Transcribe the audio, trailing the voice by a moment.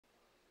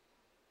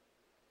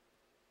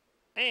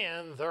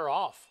And they're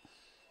off.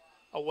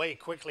 Away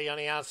quickly on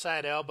the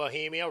outside, El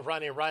Bohemio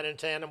running right in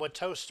tandem with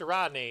Toaster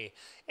Rodney.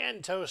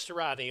 And Toaster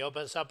Rodney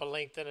opens up a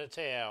length and a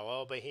tail.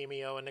 El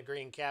Bohemio in the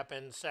green cap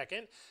in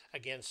second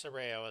against the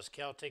rail as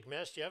Celtic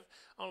Mischief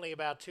only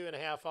about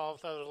 2.5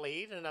 off of the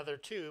lead. Another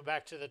two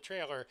back to the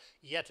trailer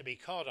yet to be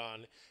caught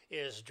on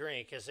is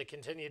Drink as they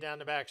continue down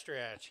the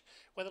backstretch.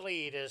 With the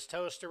lead is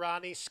Toaster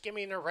Rodney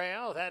skimming the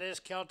rail. That is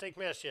Celtic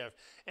Mischief.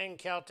 And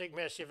Celtic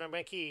Mischief and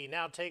McKee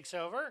now takes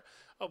over.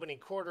 Opening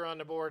quarter on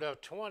the board of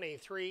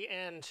 23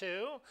 and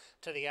 2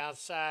 to the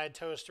outside.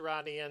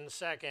 Toasterati in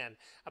second.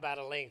 About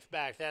a length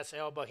back. That's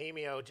El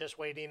Bohemio just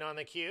waiting on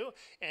the cue.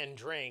 And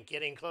Drink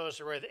getting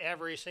closer with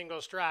every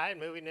single stride.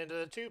 Moving into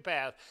the two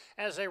path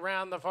as they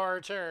round the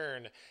far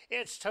turn.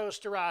 It's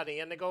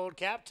Toasterati in the gold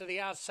cap to the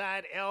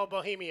outside. El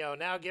Bohemio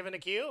now giving the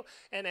cue.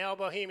 And El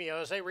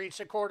Bohemio as they reach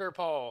the quarter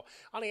pole.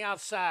 On the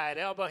outside,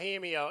 El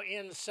Bohemio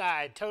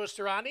inside.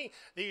 Toasterati.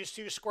 These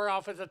two square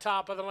off at the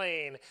top of the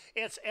lane.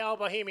 It's El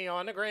Bohemio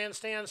on the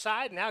grandstand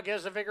side. Now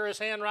gives a vigorous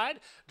hand ride.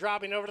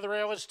 Dropping over to the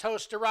rail is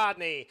Toaster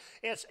Rodney.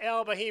 It's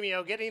El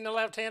Bohemio getting the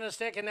left-handed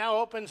stick and now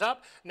opens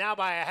up now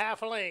by a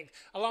half a length.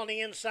 Along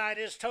the inside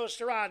is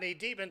Toaster Rodney.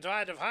 Deep into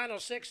the final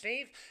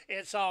 16th.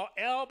 It's all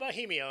El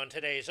Bohemio in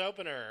today's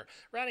opener.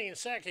 Running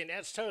second,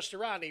 that's Toaster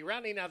Rodney.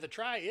 Rounding out the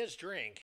try is Drink.